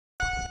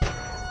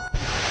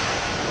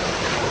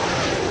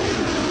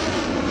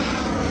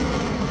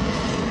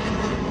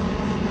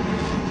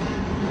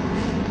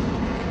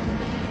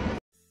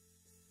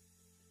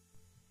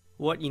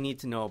What you need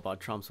to know about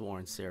Trump's war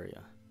in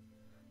Syria.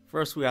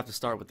 First, we have to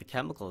start with the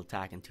chemical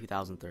attack in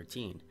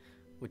 2013,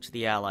 which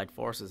the Allied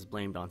forces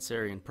blamed on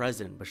Syrian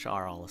President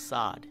Bashar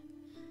al-Assad.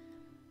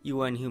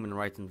 UN human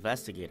rights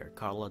investigator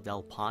Carla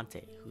Del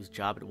Ponte, whose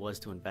job it was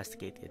to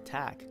investigate the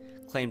attack,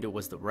 claimed it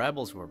was the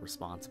rebels who were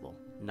responsible,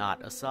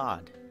 not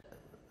Assad.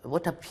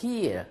 What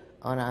appeared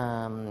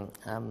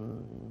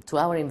to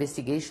our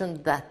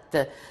investigation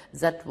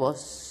that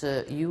was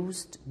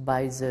used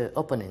by the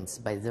opponents,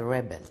 by the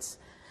rebels,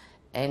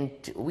 and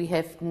we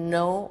have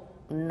no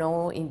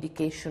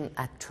indication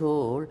at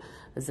all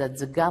that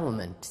the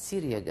government,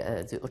 Syria,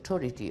 the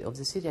authority of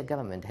the Syria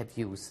government, have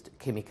used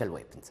chemical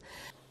weapons.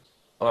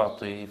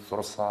 أعطي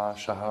فرصة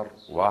شهر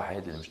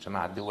واحد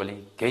للمجتمع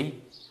الدولي كي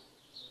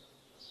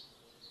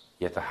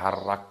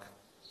يتحرك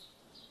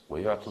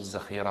ويعطي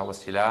الذخيرة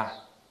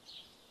والسلاح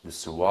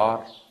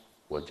للثوار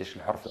والجيش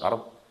الحر في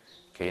الأرض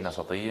كي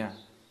نستطيع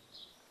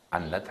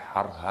أن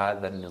ندحر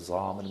هذا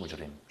النظام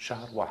المجرم.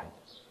 شهر واحد.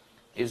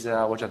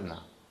 إذا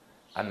وجدنا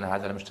أن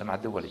هذا المجتمع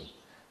الدولي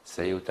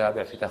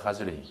سيتابع في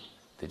تخاذله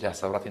تجاه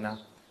ثورتنا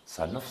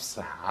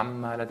سنفصح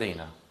عما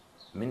لدينا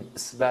من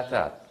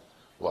إثباتات،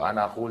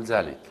 وأنا أقول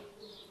ذلك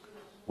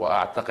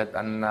وأعتقد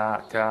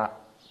أنك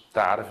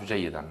تعرف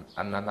جيدا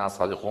أننا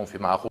صادقون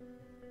فيما أقول.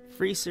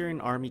 Free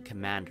Syrian Army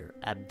commander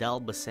Abdel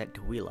Basset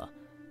Tawila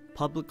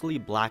publicly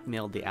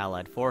blackmailed the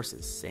Allied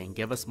forces, saying,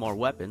 "Give us more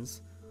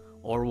weapons,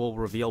 or we'll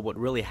reveal what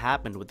really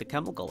happened with the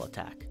chemical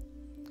attack."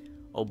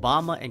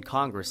 Obama and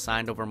Congress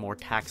signed over more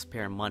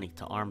taxpayer money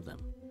to arm them.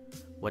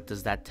 What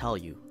does that tell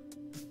you?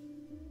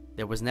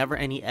 There was never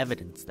any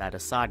evidence that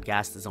Assad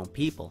gassed his own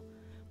people,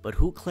 but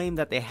who claimed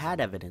that they had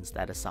evidence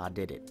that Assad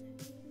did it?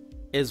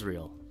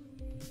 Israel.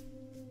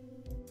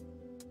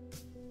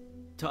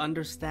 To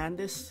understand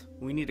this,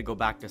 we need to go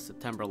back to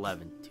September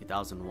 11,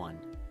 2001.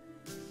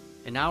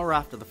 An hour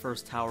after the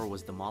first tower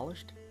was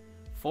demolished,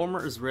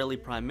 former Israeli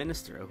Prime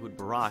Minister Ehud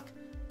Barak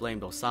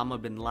blamed Osama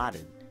bin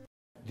Laden.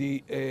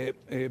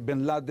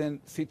 Bin Laden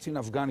sits in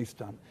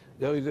Afghanistan.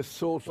 There is a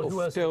source of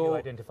who else terror. do you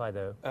identify,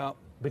 though?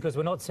 Because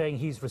we're not saying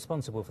he's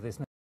responsible for this.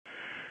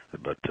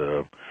 But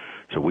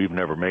so we've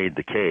never made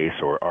the case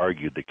or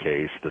argued the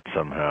case that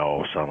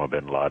somehow Osama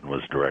bin Laden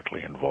was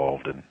directly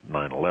involved in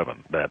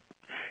 9/11. That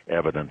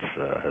evidence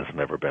has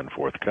never been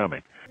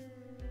forthcoming.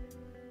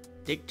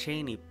 Dick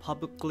Cheney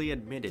publicly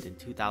admitted in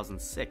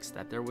 2006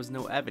 that there was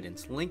no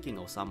evidence linking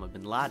Osama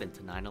bin Laden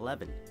to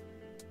 9/11.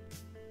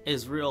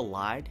 Israel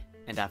lied,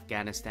 and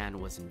Afghanistan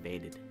was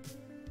invaded.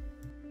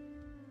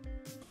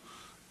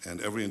 And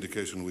every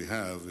indication we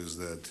have is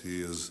that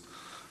he is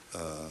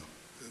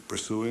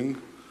pursuing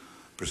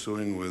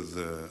with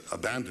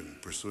abandon,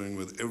 pursuing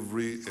with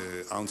every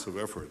ounce of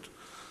effort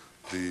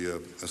the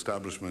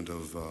establishment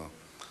of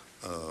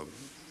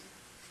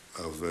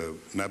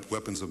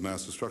weapons of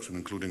mass destruction,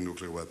 including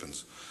nuclear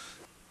weapons.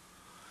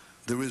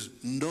 There is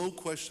no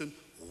question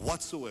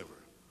whatsoever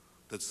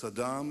that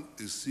Saddam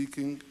is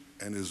seeking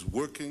and is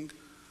working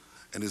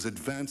and is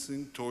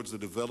advancing towards the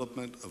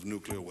development of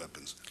nuclear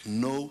weapons.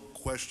 No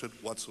question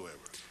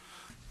whatsoever.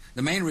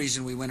 The main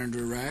reason we went into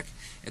Iraq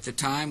at the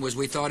time was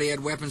we thought he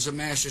had weapons of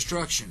mass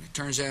destruction. It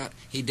turns out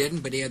he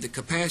didn't, but he had the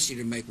capacity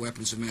to make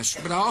weapons of mass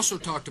destruction. But I also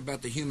talked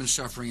about the human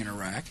suffering in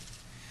Iraq.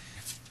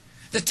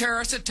 The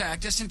terrorists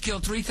attacked us and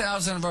killed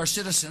 3,000 of our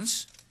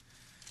citizens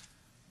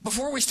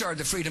before we started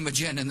the freedom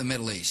agenda in the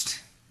Middle East.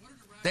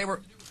 They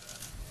were...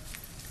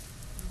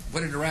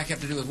 What did Iraq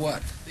have to do with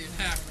what? The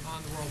attack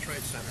on the World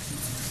Trade Center.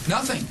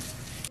 Nothing.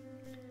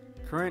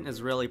 Current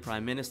Israeli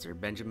Prime Minister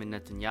Benjamin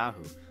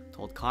Netanyahu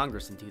told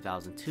Congress in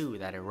 2002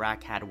 that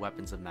Iraq had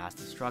weapons of mass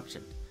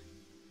destruction.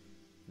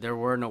 There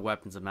were no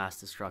weapons of mass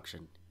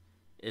destruction.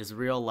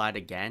 Israel lied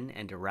again,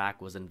 and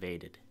Iraq was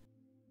invaded.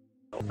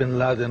 Bin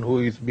Laden, who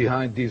is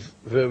behind this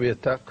very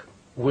attack,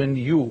 when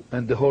you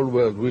and the whole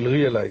world will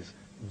realize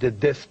the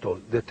death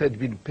toll that had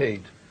been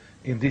paid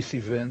in this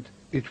event,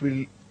 it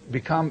will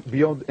become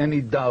beyond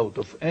any doubt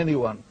of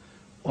anyone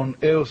on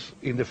earth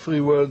in the free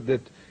world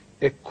that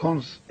a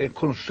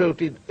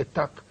concerted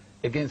attack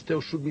against her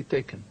should be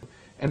taken.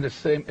 And the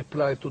same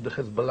applies to the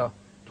Hezbollah,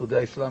 to the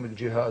Islamic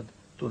Jihad,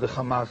 to the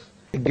Hamas,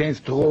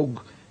 against rogue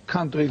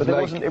countries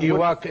like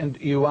Iraq and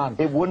Iran.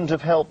 It wouldn't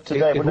have helped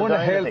today. It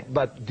wouldn't help,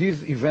 but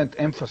this event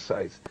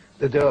emphasized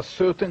that there are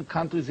certain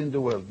countries in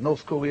the world,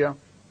 North Korea,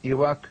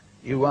 Iraq,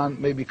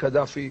 Iran, maybe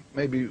Gaddafi,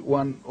 maybe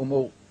one or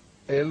more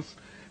else,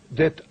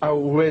 that are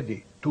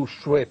ready to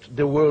threat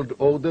the world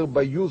order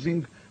by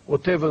using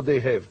whatever they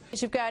have.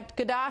 You've got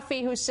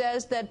Gaddafi, who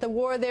says that the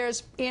war there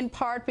is in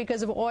part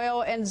because of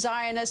oil and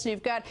Zionists, and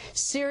you've got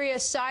Syria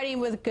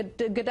siding with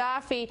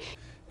Gaddafi.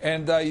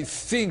 And I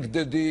think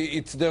that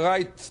it's the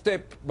right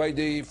step by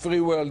the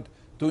free world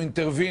to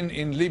intervene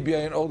in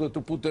Libya in order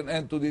to put an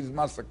end to this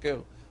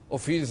massacre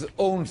of his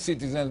own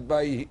citizens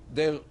by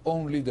their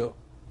own leader.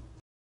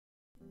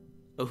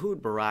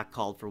 Ehud Barak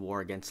called for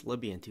war against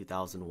Libya in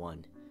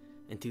 2001.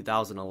 In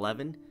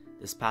 2011,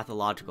 this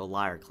pathological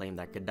liar claimed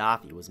that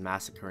Gaddafi was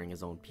massacring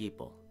his own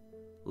people.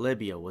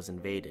 Libya was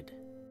invaded.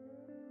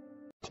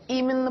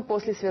 Именно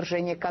после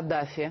свержения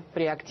Каддафи,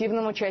 при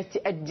активном участии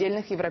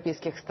отдельных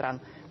европейских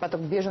стран, поток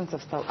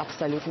беженцев стал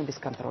абсолютно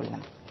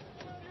бесконтрольным.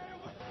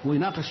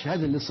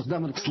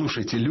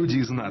 Слушайте, люди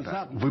из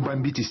НАТО, вы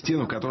бомбите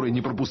стену, которая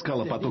не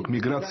пропускала поток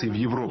миграции в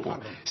Европу.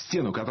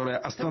 Стену, которая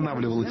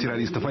останавливала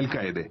террористов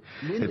Аль-Каиды.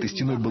 Этой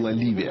стеной была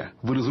Ливия.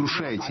 Вы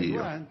разрушаете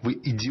ее. Вы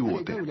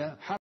идиоты.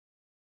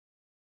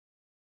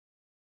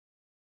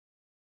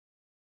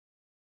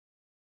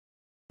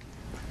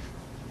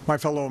 My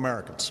fellow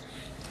Americans,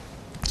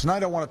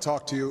 tonight I want to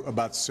talk to you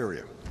about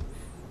Syria,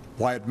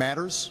 why it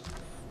matters,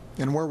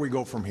 and where we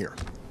go from here.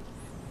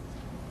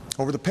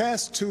 Over the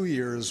past 2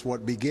 years,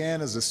 what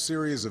began as a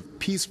series of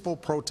peaceful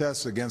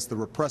protests against the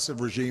repressive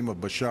regime of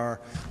Bashar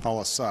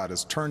al-Assad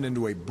has turned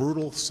into a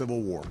brutal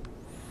civil war.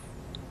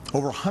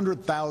 Over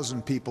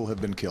 100,000 people have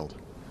been killed.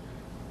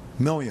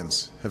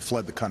 Millions have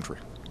fled the country.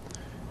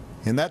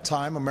 In that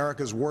time,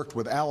 America has worked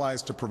with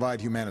allies to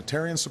provide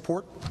humanitarian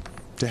support,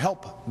 to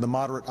help the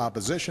moderate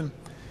opposition,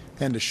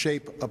 and to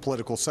shape a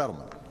political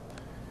settlement.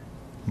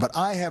 But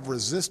I have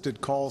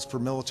resisted calls for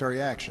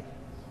military action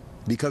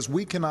because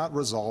we cannot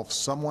resolve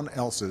someone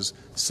else's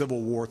civil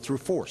war through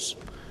force,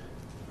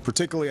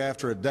 particularly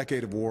after a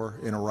decade of war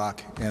in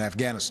Iraq and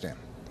Afghanistan.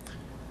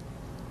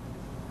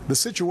 The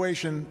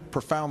situation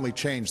profoundly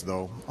changed,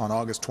 though, on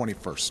August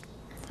 21st,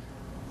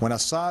 when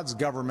Assad's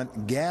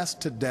government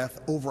gassed to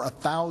death over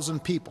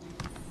 1,000 people,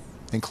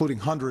 including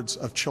hundreds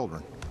of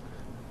children.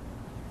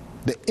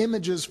 The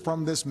images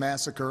from this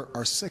massacre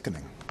are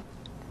sickening.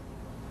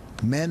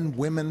 Men,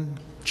 women,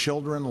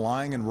 children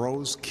lying in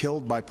rows,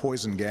 killed by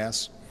poison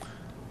gas.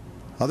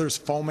 Others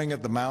foaming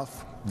at the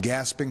mouth,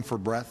 gasping for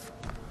breath.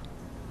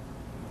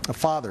 A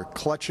father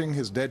clutching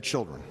his dead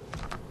children,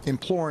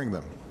 imploring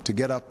them to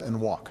get up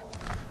and walk.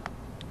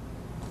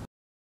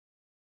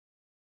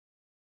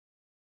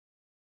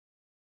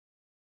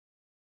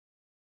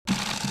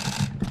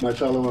 My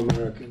fellow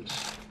Americans,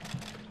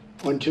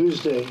 on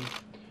Tuesday,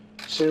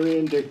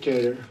 Syrian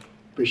dictator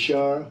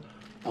Bashar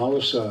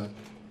al-Assad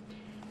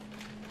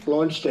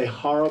launched a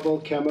horrible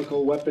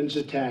chemical weapons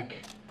attack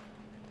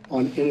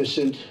on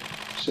innocent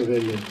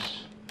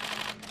civilians.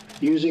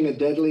 Using a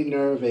deadly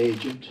nerve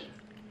agent,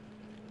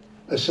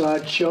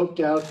 Assad choked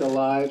out the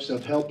lives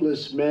of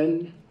helpless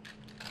men,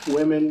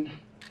 women,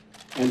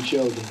 and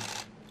children.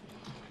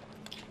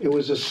 It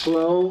was a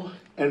slow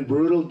and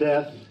brutal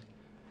death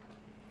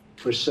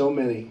for so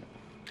many.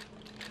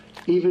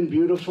 Even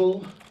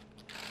beautiful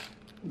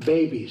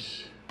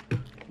babies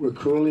were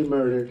cruelly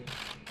murdered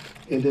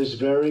in this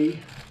very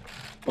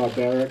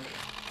barbaric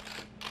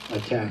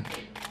attack.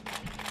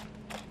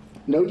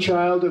 No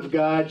child of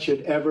God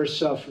should ever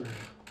suffer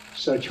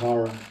such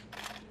horror.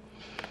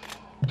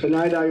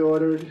 Tonight I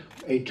ordered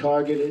a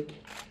targeted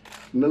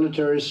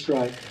military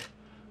strike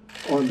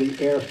on the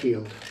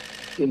airfield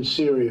in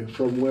Syria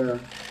from where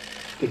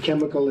the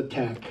chemical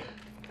attack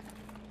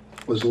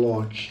was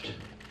launched.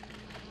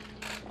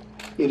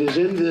 It is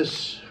in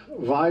this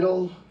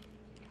vital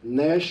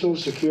national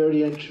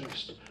security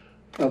interest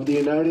of the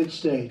United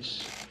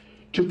States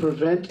to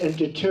prevent and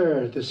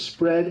deter the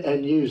spread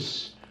and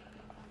use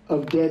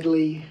of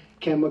deadly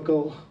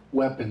chemical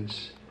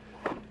weapons.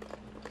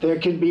 There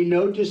can be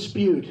no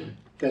dispute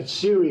that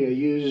Syria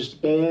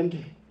used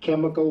banned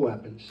chemical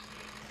weapons.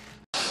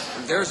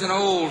 There's an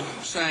old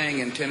saying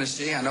in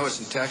Tennessee, I know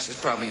it's in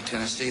Texas, probably in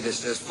Tennessee, that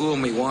says, "Fool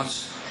me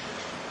once,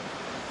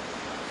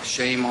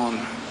 shame on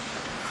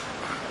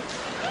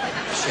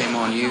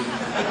you."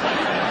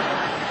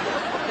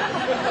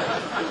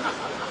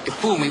 If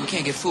fool me, we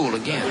can't get fooled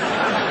again.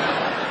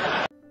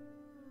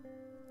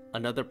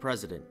 Another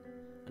president,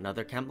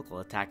 another chemical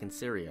attack in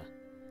Syria,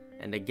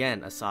 and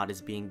again Assad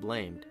is being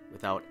blamed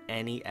without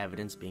any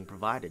evidence being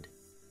provided.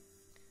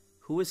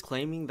 Who is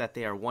claiming that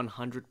they are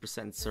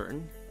 100%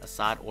 certain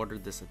Assad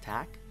ordered this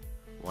attack?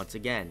 Once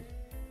again,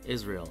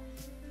 Israel.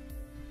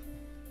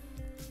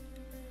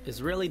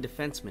 Israeli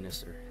Defense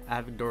Minister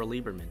Avigdor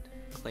Lieberman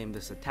claimed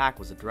this attack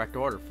was a direct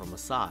order from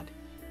Assad.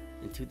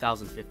 In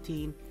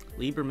 2015,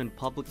 Lieberman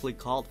publicly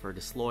called for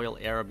disloyal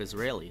Arab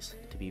Israelis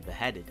to be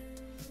beheaded.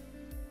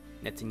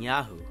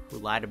 Netanyahu, who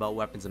lied about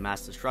weapons of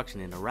mass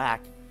destruction in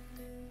Iraq,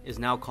 is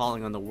now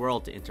calling on the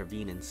world to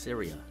intervene in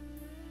Syria.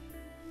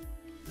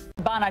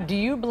 Bana, do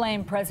you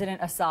blame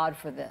President Assad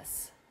for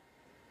this?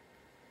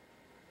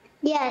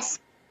 Yes.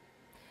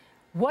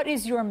 What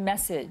is your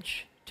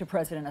message to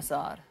President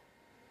Assad?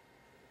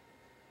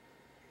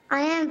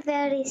 I am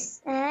very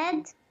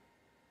sad.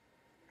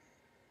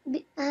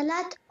 A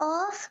lot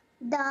of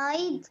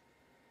died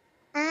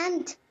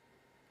and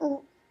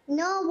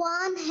no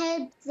one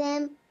helped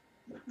them.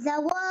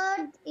 The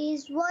world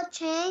is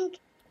watching.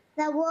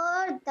 The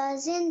world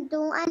doesn't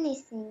do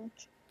anything.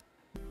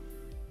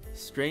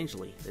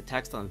 Strangely, the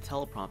text on the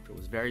teleprompter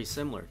was very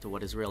similar to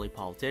what Israeli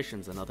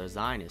politicians and other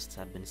Zionists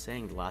have been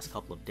saying the last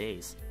couple of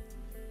days.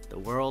 The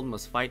world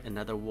must fight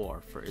another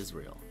war for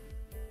Israel.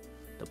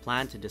 The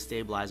plan to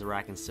destabilize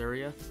Iraq and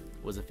Syria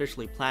was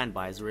officially planned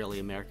by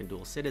Israeli-American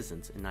dual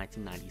citizens in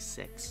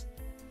 1996.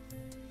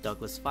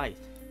 Douglas Feith,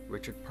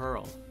 Richard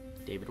Pearl,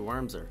 David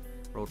Wormser,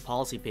 wrote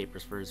policy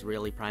papers for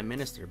Israeli Prime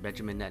Minister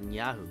Benjamin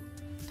Netanyahu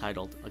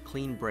titled A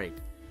Clean Break,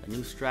 a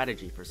New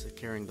Strategy for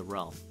Securing the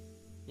Realm.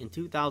 In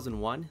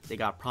 2001, they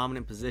got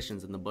prominent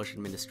positions in the Bush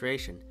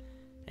administration,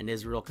 and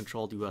Israel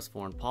controlled U.S.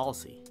 foreign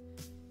policy.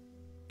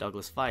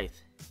 Douglas Feith,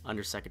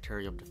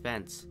 Undersecretary of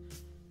Defense,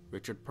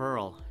 Richard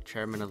Perle,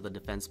 Chairman of the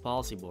Defense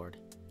Policy Board,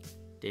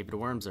 David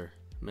Wurmser,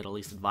 Middle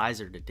East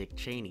Advisor to Dick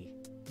Cheney.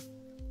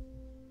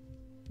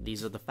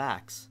 These are the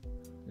facts.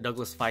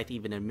 Douglas Feith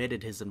even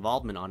admitted his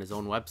involvement on his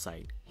own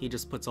website. He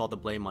just puts all the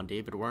blame on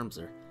David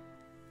Wurmser.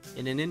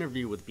 In an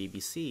interview with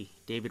BBC,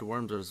 David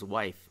Wurmser's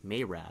wife,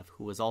 Mayrav,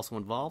 who was also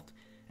involved,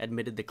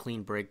 admitted the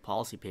Clean Break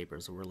policy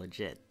papers were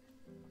legit.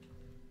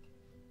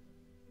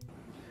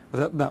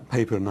 Well, that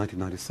paper in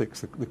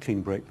 1996, the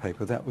Clean Break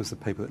paper, that was the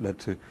paper that led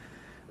to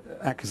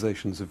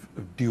accusations of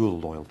dual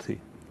loyalty.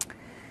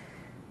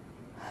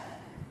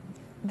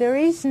 There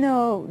is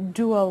no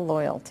dual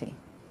loyalty.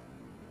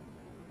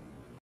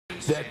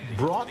 That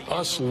brought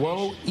us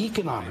low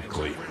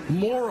economically,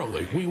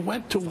 morally. We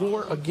went to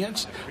war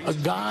against a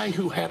guy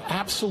who had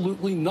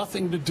absolutely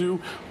nothing to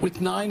do with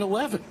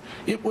 9/11.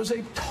 It was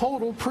a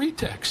total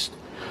pretext.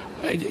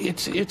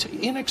 It's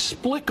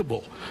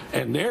inexplicable.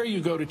 And there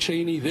you go to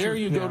Cheney, there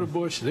you go to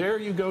Bush, there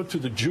you go to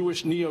the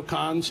Jewish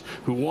neocons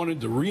who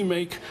wanted to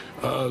remake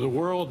the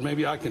world.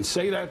 Maybe I can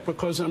say that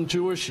because I'm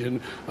Jewish,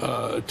 and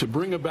to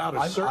bring about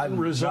a certain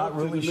result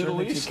in the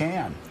Middle East. I'm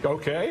not really sure that you can.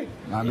 Okay.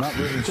 I'm not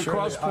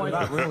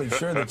really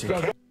sure that you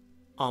can.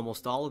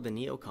 Almost all of the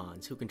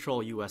neocons who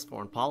control U.S.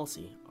 foreign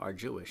policy are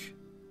Jewish.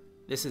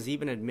 This is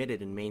even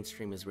admitted in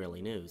mainstream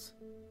Israeli news.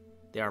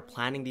 They are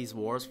planning these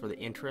wars for the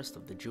interest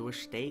of the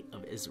Jewish state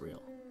of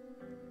Israel.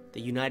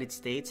 The United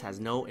States has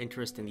no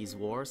interest in these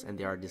wars, and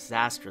they are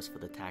disastrous for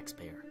the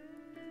taxpayer.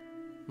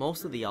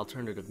 Most of the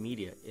alternative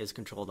media is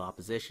controlled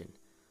opposition.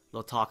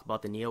 They'll talk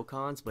about the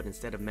neocons, but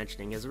instead of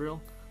mentioning Israel,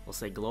 they'll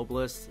say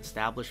globalists,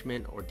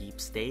 establishment, or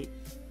deep state.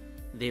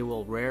 They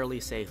will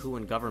rarely say who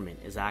in government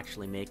is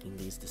actually making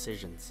these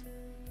decisions.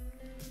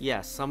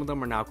 Yes, some of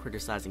them are now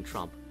criticizing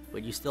Trump,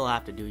 but you still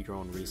have to do your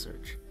own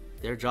research.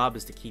 Their job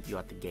is to keep you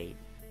at the gate.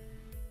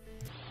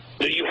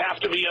 Do you have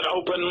to be an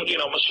open,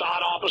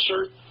 Mossad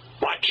officer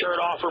like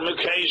Chertoff or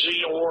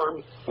Mukasey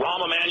or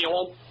Rahm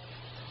Emanuel?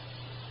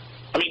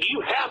 I mean, do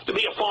you have to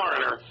be a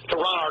foreigner to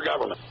run our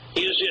government?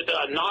 Is it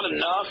not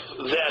enough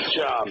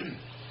that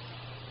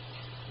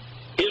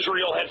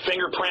Israel had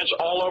fingerprints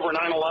all over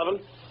 9/11?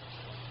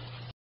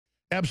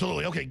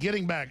 Absolutely. Okay,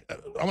 getting back,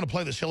 I want to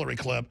play this Hillary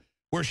clip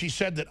where she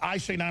said that I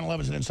say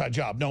 9/11 is an inside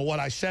job. No, what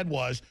I said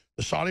was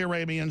the Saudi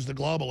Arabians, the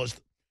globalists,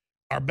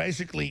 are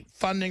basically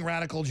funding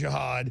radical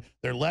jihad.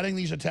 They're letting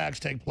these attacks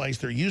take place.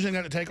 They're using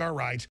that to take our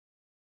rights.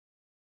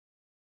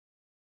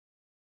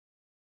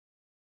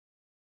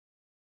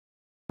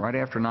 Right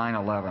after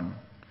 9/11,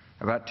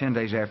 about 10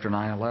 days after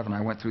 9/11,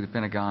 I went through the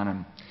Pentagon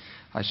and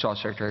I saw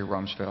Secretary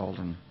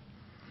Rumsfeld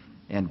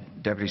and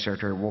Deputy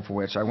Secretary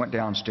Wolfowitz. I went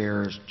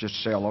downstairs just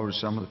to say hello to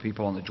some of the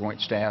people on the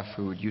Joint Staff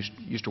who had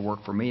used to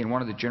work for me. And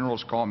one of the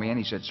generals called me in.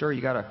 He said, "Sir,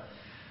 you got to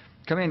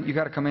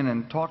come in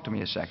and talk to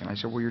me a second." I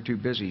said, "Well, you're too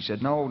busy." He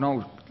said,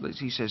 No.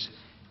 He says,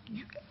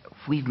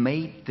 "We've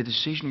made the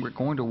decision. We're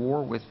going to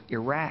war with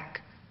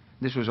Iraq."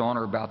 This was on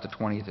or about the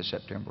 20th of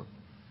September.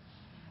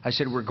 I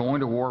said, "We're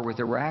going to war with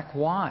Iraq.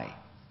 Why?"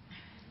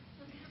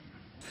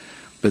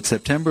 But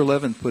September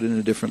 11th put it in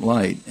a different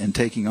light, and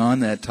taking on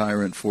that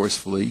tyrant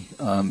forcefully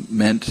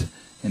meant,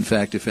 in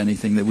fact, if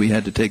anything, that we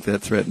had to take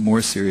that threat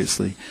more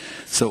seriously.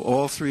 So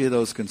all three of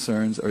those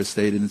concerns are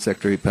stated in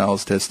Secretary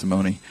Powell's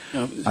testimony.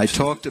 I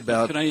talked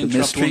about the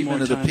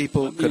mistreatment of the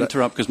people. Let me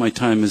interrupt because my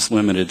time is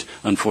limited,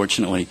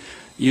 unfortunately.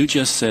 You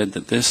just said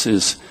that this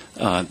is,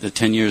 that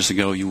 10 years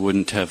ago you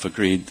wouldn't have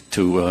agreed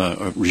to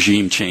a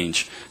regime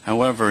change.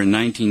 However, in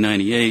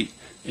 1998,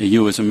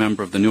 you as a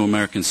member of the New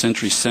American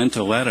Century sent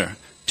a letter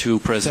to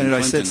President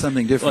Clinton. I said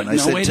something different.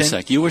 No, wait a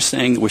sec. You were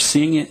saying we're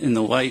seeing it in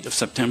the light of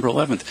September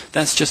 11th.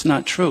 That's just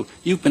not true.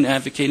 You've been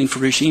advocating for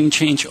regime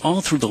change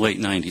all through the late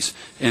 90s.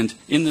 And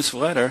in this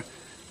letter,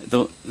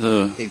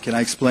 can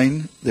I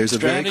explain? There's a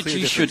very clear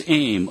strategy should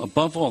aim,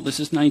 above all, this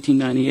is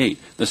 1998,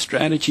 the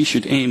strategy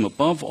should aim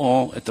above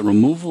all at the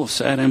removal of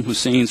Saddam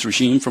Hussein's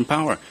regime from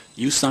power.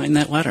 You signed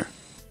that letter.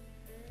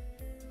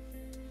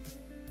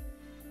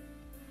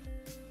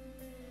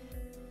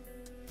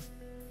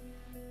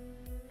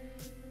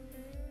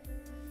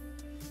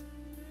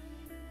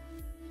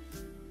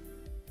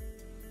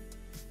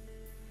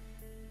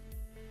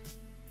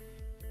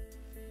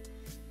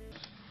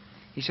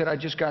 He said, "I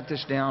just got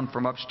this down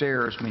from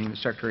upstairs," meaning the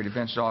Secretary of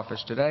Defense's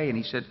office today, and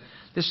he said,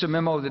 "This is a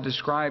memo that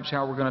describes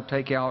how we're going to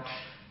take out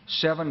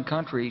 7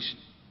 countries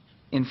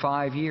in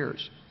 5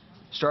 years,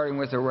 starting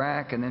with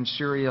Iraq and then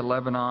Syria,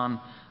 Lebanon,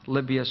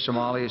 Libya,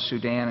 Somalia,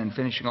 Sudan, and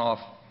finishing off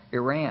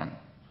Iran."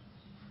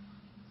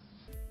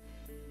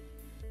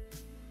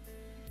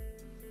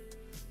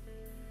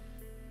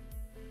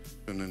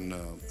 And in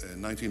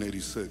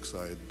 1986,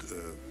 I had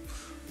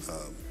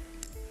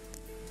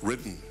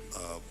written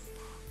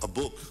a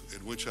book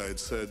in which I had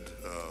said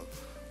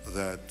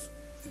that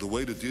the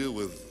way to deal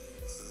with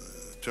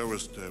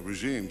terrorist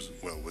regimes,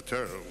 well, with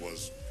terror,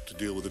 was to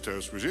deal with the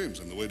terrorist regimes.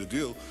 And the way to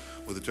deal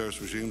with the terrorist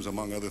regimes,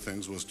 among other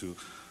things, was to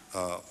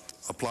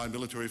apply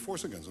military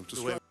force against them. To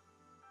strike.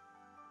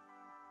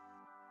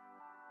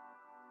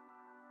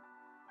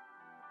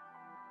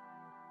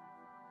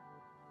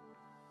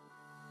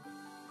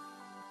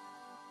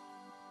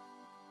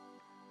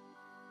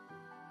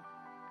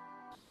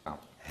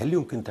 هل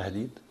يمكن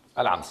تحديد؟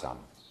 العم سام.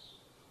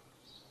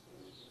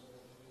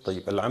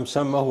 طيب العم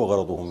سام ما هو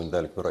غرضه من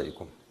ذلك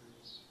برأيكم؟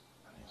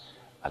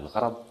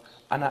 الغرض،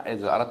 أنا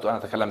إذا أردت أن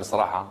أتكلم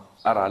بصراحة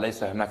أرى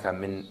ليس هناك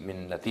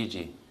من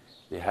نتيجة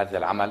لهذا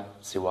العمل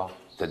سوى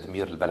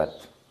تدمير البلد،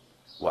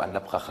 وأن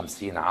نبقى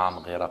 50 عام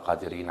غير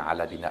قادرين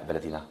على بناء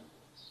بلدنا.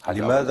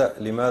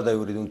 لماذا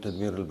يريدون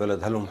تدمير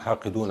البلد؟ هل هم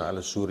حاقدون على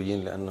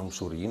السوريين لأنهم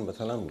سوريين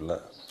مثلا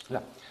ولا؟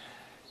 لا،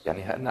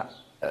 يعني أنا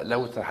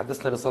لو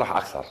تحدثنا بصراحة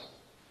أكثر.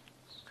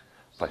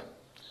 طيب،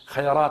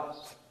 خيارات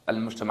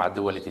المجتمع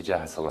الدولي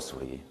تجاه الثورة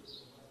السورية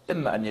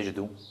إما أن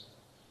يجدوا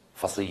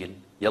فصيل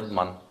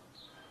يضمن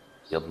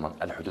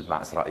الحدود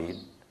مع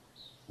إسرائيل،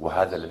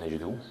 وهذا لن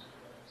يجدوه،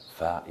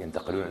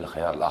 فينتقلون إلى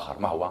الخيار الآخر،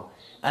 ما هو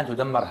أن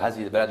تدمر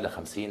هذه البلد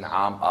ل50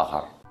 عام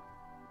آخر.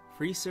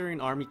 Free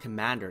Syrian Army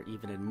commander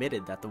even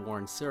admitted that the war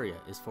in Syria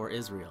is for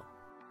Israel.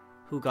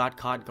 Who got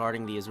caught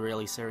guarding the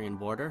Israeli-Syrian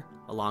border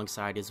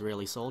alongside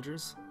Israeli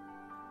soldiers?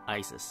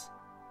 ISIS.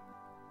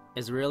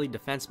 Israeli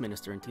Defense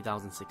Minister in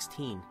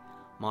 2016,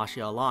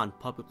 Moshe Alon,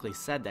 publicly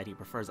said that he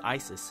prefers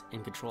ISIS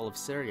in control of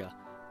Syria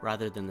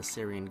rather than the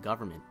Syrian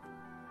government.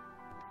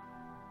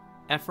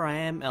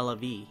 Ephraim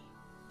El-Avi,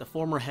 the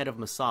former head of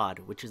Mossad,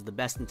 which is the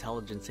best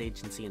intelligence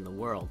agency in the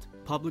world,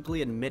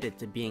 publicly admitted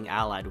to being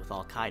allied with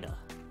Al-Qaeda.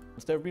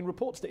 There have been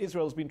reports that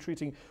Israel has been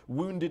treating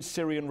wounded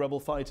Syrian rebel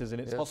fighters in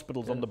its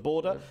hospitals on the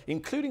border,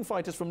 including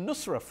fighters from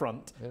Nusra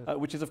Front,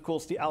 which is of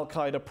course the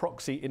Al-Qaeda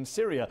proxy in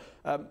Syria.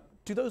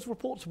 Do those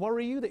reports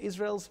worry you that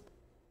Israel's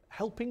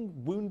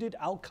helping wounded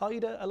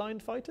Al-Qaeda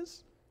aligned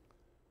fighters?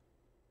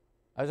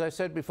 As I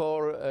said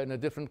before, in a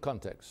different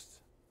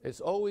context,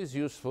 it's always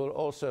useful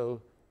also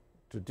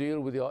to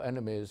deal with your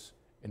enemies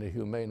in a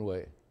humane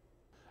way.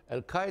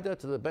 Al-Qaeda,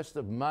 to the best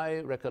of my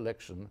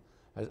recollection,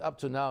 has up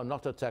to now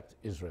not attacked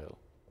Israel.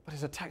 But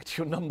it's attacked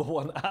your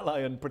 #1 ally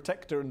and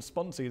protector and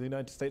sponsor, the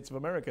United States of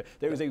America.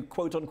 There is a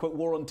quote-unquote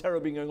war on terror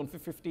being going on for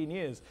 15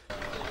 years.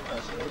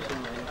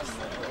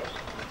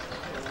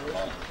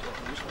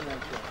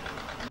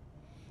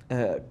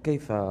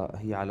 كيف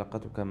هي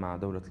علاقتك مع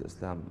دولة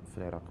الإسلام في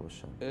العراق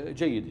والشام؟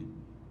 جيدة.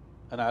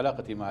 أنا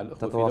علاقتي مع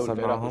الأخوة في دولة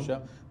العراق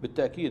والشام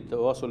بالتأكيد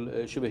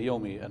تواصل شبه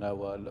يومي أنا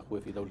والأخوة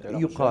في دولة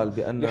العراق والشام. يقال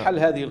بأن لحل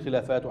هذه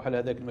الخلافات وحل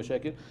هذه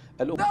المشاكل.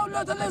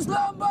 دولة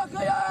الإسلام باقية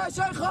يا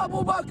شيخ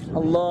أبو بكر.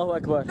 الله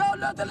أكبر.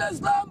 دولة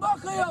الإسلام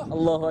باقية.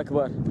 الله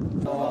أكبر.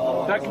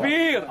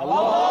 تكبير.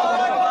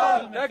 الله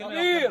أكبر.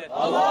 تكبير.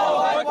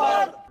 الله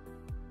أكبر.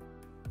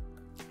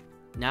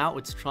 Now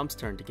it's Trump's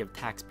turn to give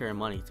taxpayer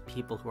money to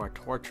people who are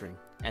torturing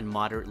and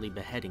moderately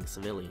beheading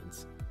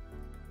civilians.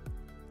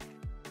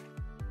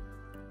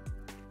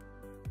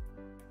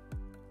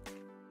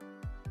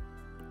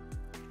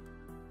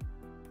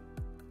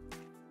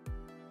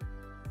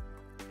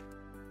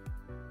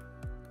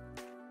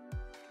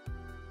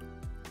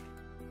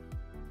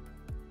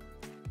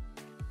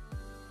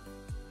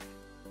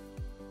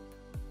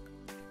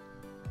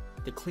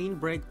 The clean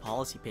break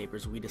policy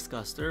papers we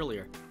discussed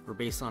earlier were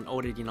based on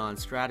Oded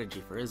Yinon's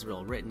strategy for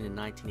Israel written in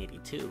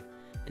 1982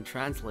 and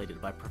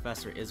translated by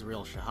Professor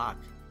Israel Shahak.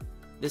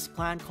 This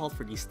plan called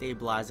for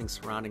destabilizing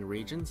surrounding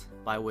regions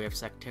by way of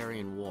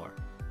sectarian war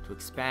to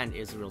expand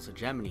Israel's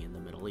hegemony in the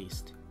Middle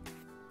East.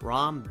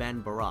 Ram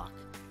Ben Barak,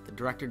 the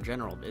Director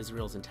General of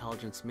Israel's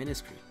intelligence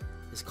ministry,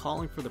 is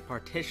calling for the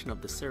partition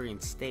of the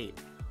Syrian state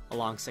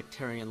along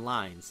sectarian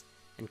lines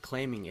and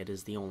claiming it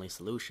is the only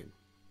solution.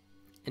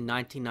 In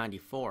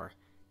 1994,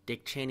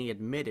 Dick Cheney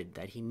admitted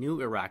that he knew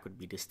Iraq would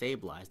be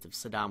destabilized if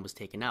Saddam was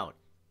taken out,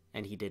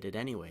 and he did it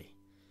anyway.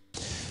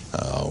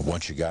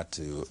 Once you got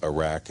to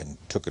Iraq and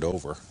took it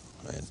over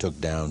and took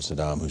down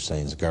Saddam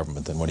Hussein's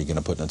government, then what are you going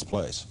to put in its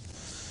place?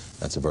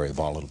 That's a very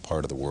volatile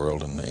part of the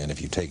world, and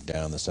if you take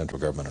down the central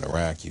government in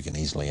Iraq, you can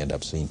easily end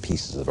up seeing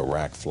pieces of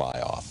Iraq fly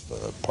off.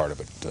 Part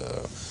of it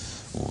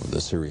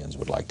the Syrians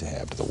would like to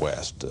have to the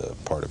west.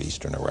 Part of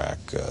eastern Iraq,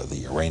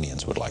 the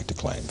Iranians would like to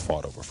claim,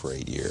 fought over for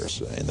 8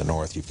 years. In the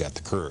north, you've got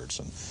the Kurds,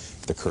 and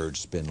if the Kurds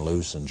spin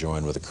loose and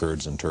join with the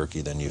Kurds in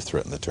Turkey, then you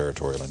threaten the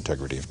territorial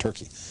integrity of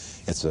Turkey.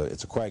 It's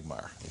a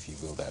quagmire if you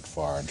go that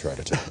far and try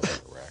to take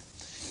over Iraq.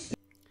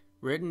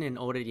 Written in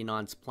Oded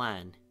Yinon's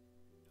plan,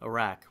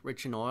 Iraq,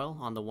 rich in oil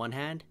on the one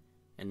hand,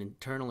 and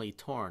internally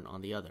torn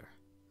on the other.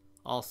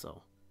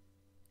 Also,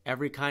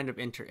 every kind of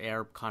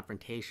inter-Arab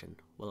confrontation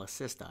will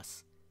assist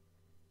us.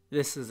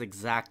 This is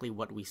exactly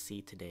what we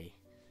see today.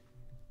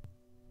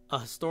 A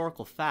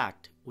historical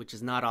fact, which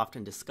is not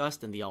often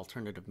discussed in the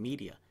alternative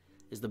media,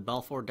 is the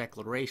Balfour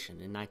Declaration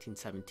in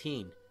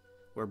 1917,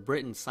 where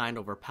Britain signed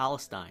over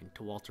Palestine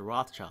to Walter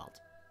Rothschild.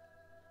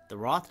 The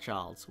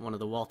Rothschilds, one of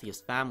the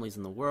wealthiest families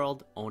in the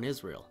world, own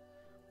Israel,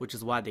 which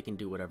is why they can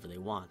do whatever they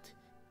want.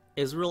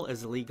 Israel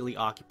is illegally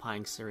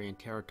occupying Syrian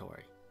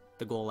territory,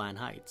 the Golan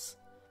Heights,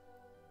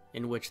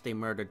 in which they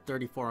murdered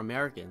 34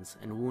 Americans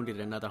and wounded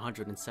another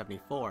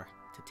 174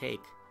 to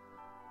take.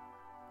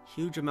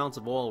 Huge amounts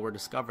of oil were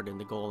discovered in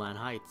the Golan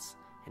Heights,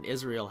 and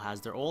Israel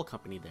has their oil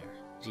company there,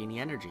 Genie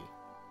Energy.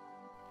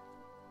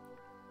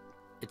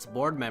 Its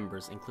board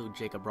members include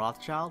Jacob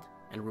Rothschild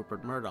and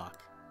Rupert Murdoch.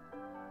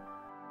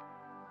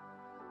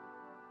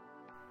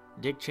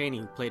 Dick Cheney,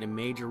 who played a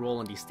major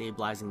role in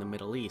destabilizing the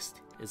Middle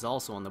East, is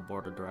also on the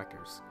board of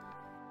directors.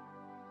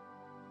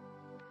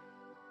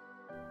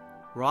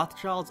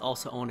 Rothschilds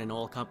also own an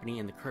oil company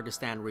in the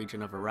Kurdistan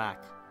region of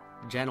Iraq,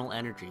 General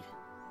Energy.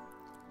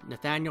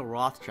 Nathaniel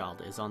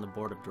Rothschild is on the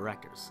board of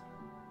directors.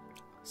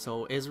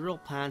 So Israel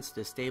plans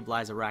to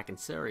destabilize Iraq and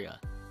Syria,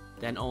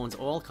 then owns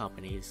oil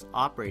companies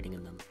operating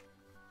in them.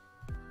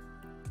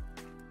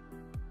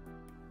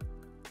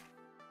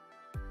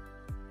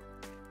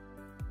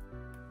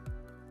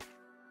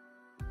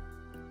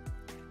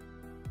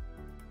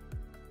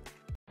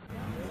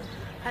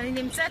 אני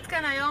נמצאת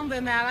כאן היום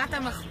במערת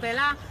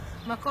המכפלה,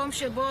 מקום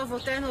שבו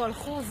אבותינו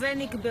הלכו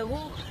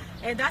ונקברו,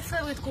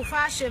 דווקא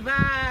בתקופה שבה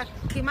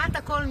כמעט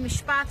הכל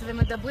משפט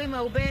ומדברים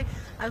הרבה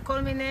על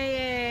כל מיני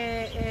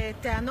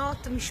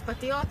טענות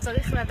משפטיות.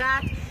 צריך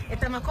לדעת,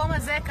 את המקום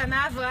הזה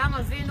קנה אברהם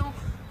אבינו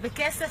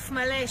בכסף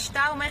מלא,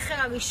 שטר מכר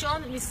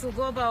הראשון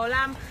מסוגו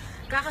בעולם,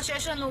 ככה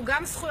שיש לנו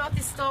גם זכויות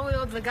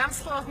היסטוריות וגם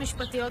זכויות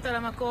משפטיות על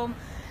המקום.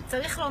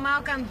 צריך לומר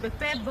כאן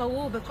בפה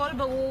ברור, בקול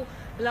ברור,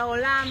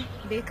 לעולם,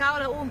 בעיקר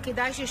לאום,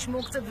 כדאי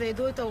שישמעו קצת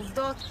וידעו את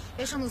העובדות.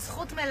 יש לנו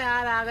זכות מלאה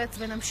על הארץ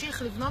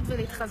ונמשיך לבנות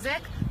ולהתחזק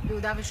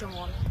ביהודה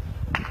ושומרון.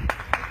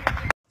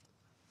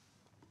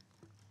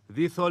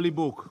 This holy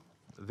book,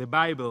 the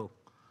Bible,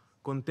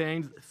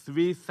 contains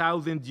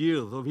 3,000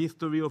 years of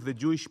history of the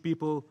Jewish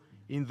people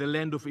in the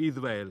land of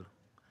Israel.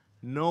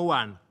 No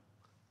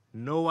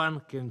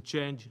one can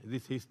change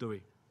this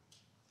history.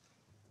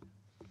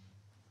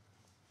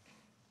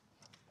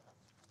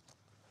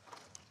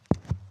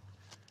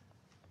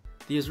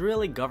 The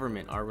Israeli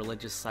government are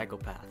religious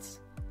psychopaths.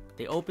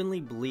 They openly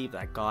believe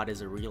that God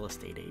is a real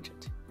estate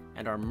agent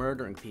and are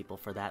murdering people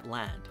for that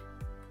land.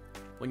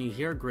 When you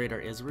hear Greater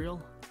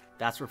Israel,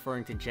 that's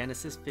referring to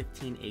Genesis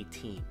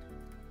 15:18.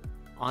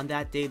 On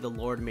that day the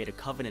Lord made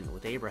a covenant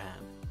with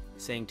Abraham,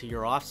 saying, "To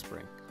your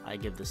offspring I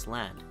give this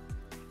land,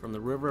 from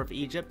the river of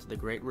Egypt to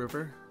the great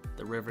river,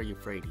 the river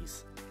Euphrates."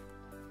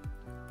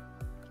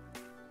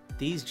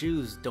 These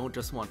Jews don't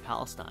just want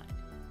Palestine.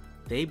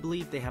 They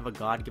believe they have a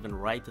God-given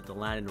right to the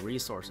land and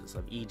resources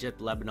of Egypt,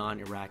 Lebanon,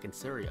 Iraq, and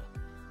Syria,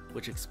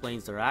 which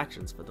explains their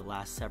actions for the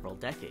last several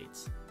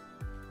decades.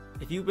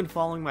 If you've been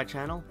following my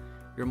channel,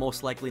 you're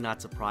most likely not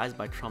surprised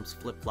by Trump's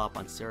flip-flop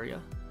on Syria.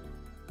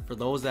 For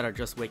those that are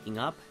just waking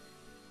up,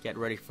 get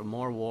ready for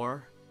more war,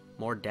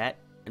 more debt,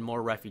 and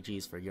more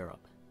refugees for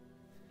Europe.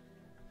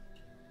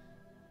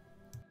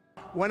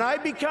 When I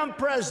become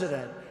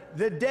president,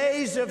 the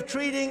days of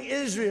treating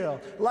Israel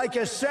like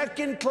a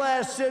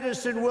second-class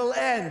citizen will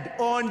end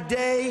on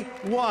day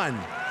one.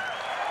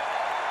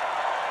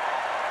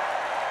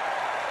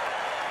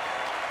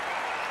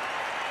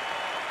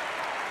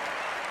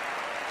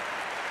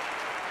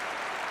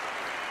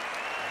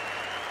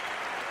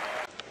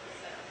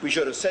 We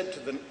should have said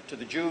to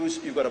the Jews,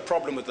 you've got a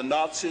problem with the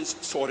Nazis,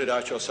 sort it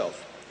out yourself.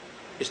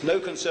 It's no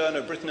concern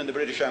of Britain and the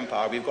British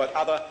Empire. We've got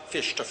other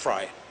fish to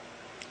fry.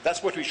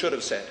 That's what we should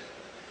have said.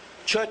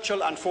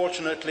 Churchill,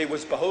 unfortunately,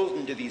 was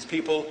beholden to these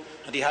people,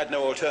 and he had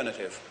no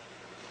alternative.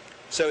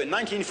 So in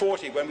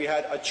 1940, when we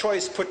had a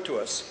choice put to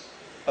us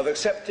of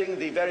accepting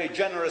the very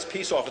generous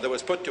peace offer that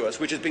was put to us,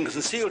 which has been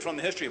concealed from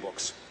the history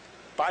books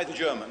by the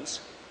Germans,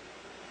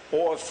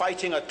 or of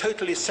fighting a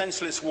totally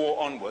senseless war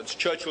onwards,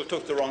 Churchill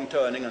took the wrong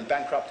turning and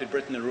bankrupted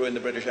Britain and ruined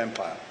the British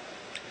Empire.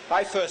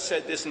 I first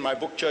said this in my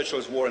book,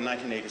 Churchill's War in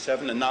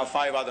 1987, and now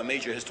 5 other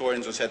major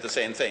historians have said the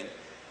same thing.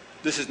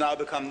 This has now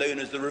become known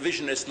as the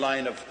revisionist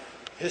line of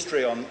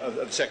history of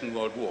the Second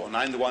World War, and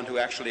I'm the one who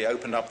actually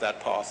opened up that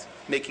path,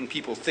 making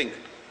people think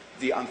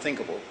the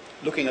unthinkable,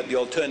 looking at the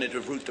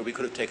alternative route that we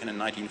could have taken in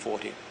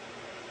 1940.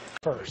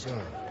 First,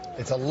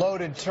 it's a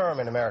loaded term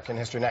in American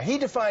history. Now, he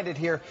defined it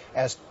here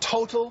as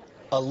total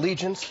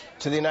allegiance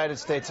to the United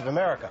States of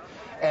America.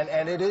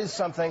 And it is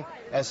something,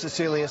 as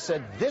Cecilia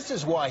said, this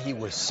is why he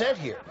was sent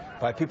here,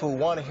 by people who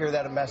want to hear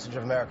that message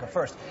of America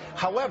first.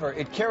 However,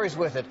 it carries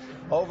with it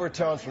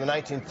overtones from the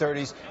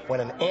 1930s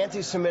when an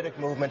anti-Semitic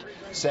movement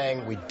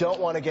saying we don't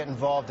want to get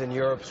involved in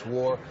Europe's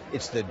war.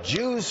 It's the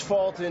Jews'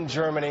 fault in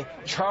Germany.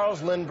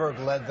 Charles Lindbergh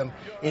led them.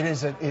 It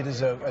is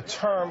a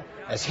term,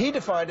 as he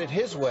defined it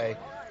his way,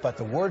 but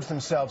the words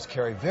themselves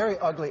carry very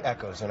ugly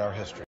echoes in our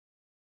history.